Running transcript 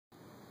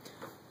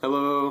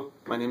Hello,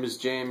 my name is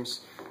James.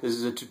 This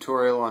is a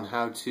tutorial on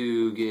how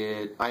to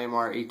get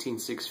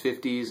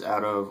IMR18650s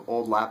out of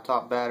old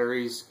laptop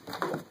batteries.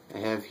 I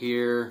have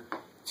here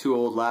 2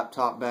 old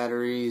laptop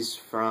batteries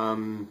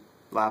from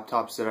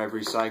laptops that I've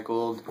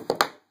recycled.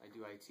 I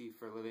do IT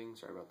for a living.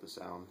 Sorry about the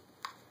sound.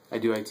 I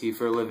do IT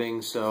for a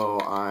living,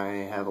 so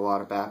I have a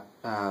lot of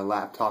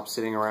laptops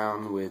sitting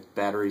around with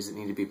batteries that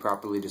need to be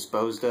properly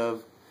disposed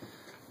of.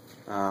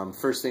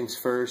 First things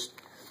first,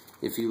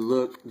 if you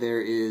look, there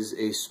is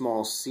a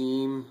small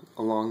seam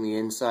along the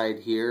inside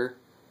here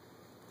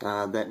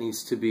that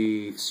needs to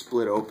be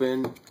split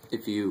open.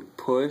 If you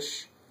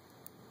push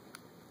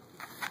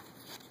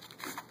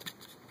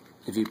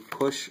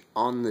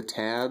on the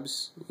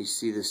tabs, you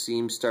see the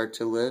seam start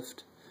to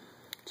lift.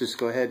 Just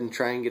go ahead and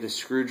try and get a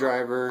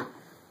screwdriver.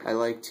 I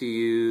like to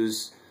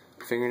use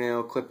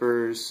fingernail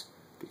clippers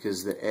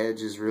because the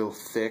edge is real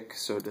thick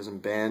so it doesn't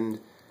bend,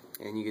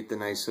 and you get the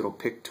nice little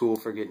pick tool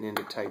for getting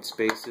into tight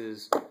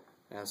spaces.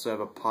 I also have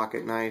a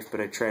pocket knife, but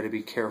I try to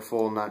be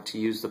careful not to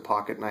use the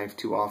pocket knife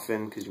too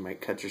often because you might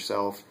cut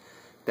yourself.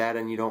 That,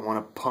 and you don't want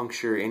to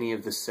puncture any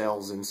of the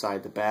cells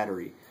inside the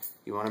battery.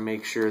 You want to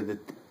make sure that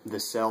the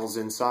cells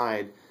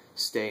inside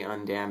stay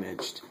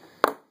undamaged.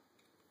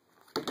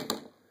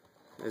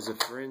 As a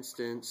for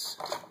instance,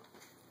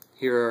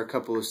 here are a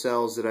couple of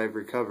cells that I've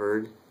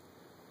recovered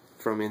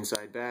from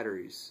inside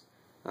batteries.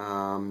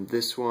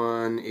 This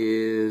one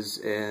is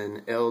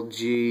an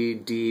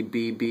LG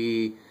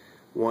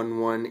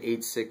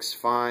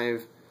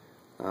DBB11865.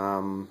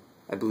 I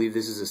believe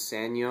this is a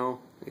SANYO.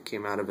 It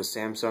came out of a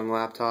Samsung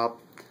laptop.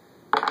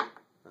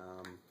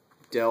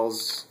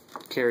 DELLs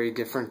carry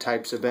different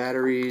types of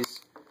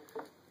batteries,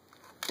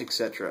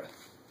 etc.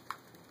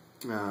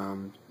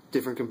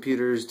 Different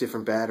computers,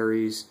 different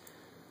batteries.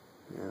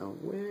 Now,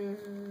 where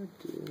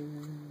did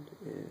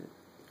it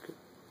go?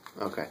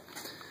 Okay.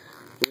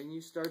 When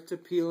you start to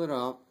peel it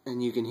up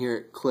and you can hear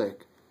it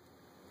click,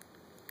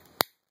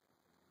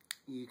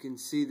 you can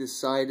see the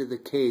side of the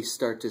case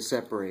start to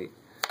separate.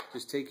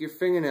 Just take your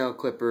fingernail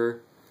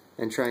clipper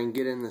and try and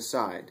get in the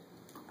side.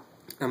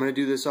 I'm going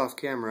to do this off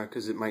camera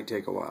because it might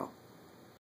take a while.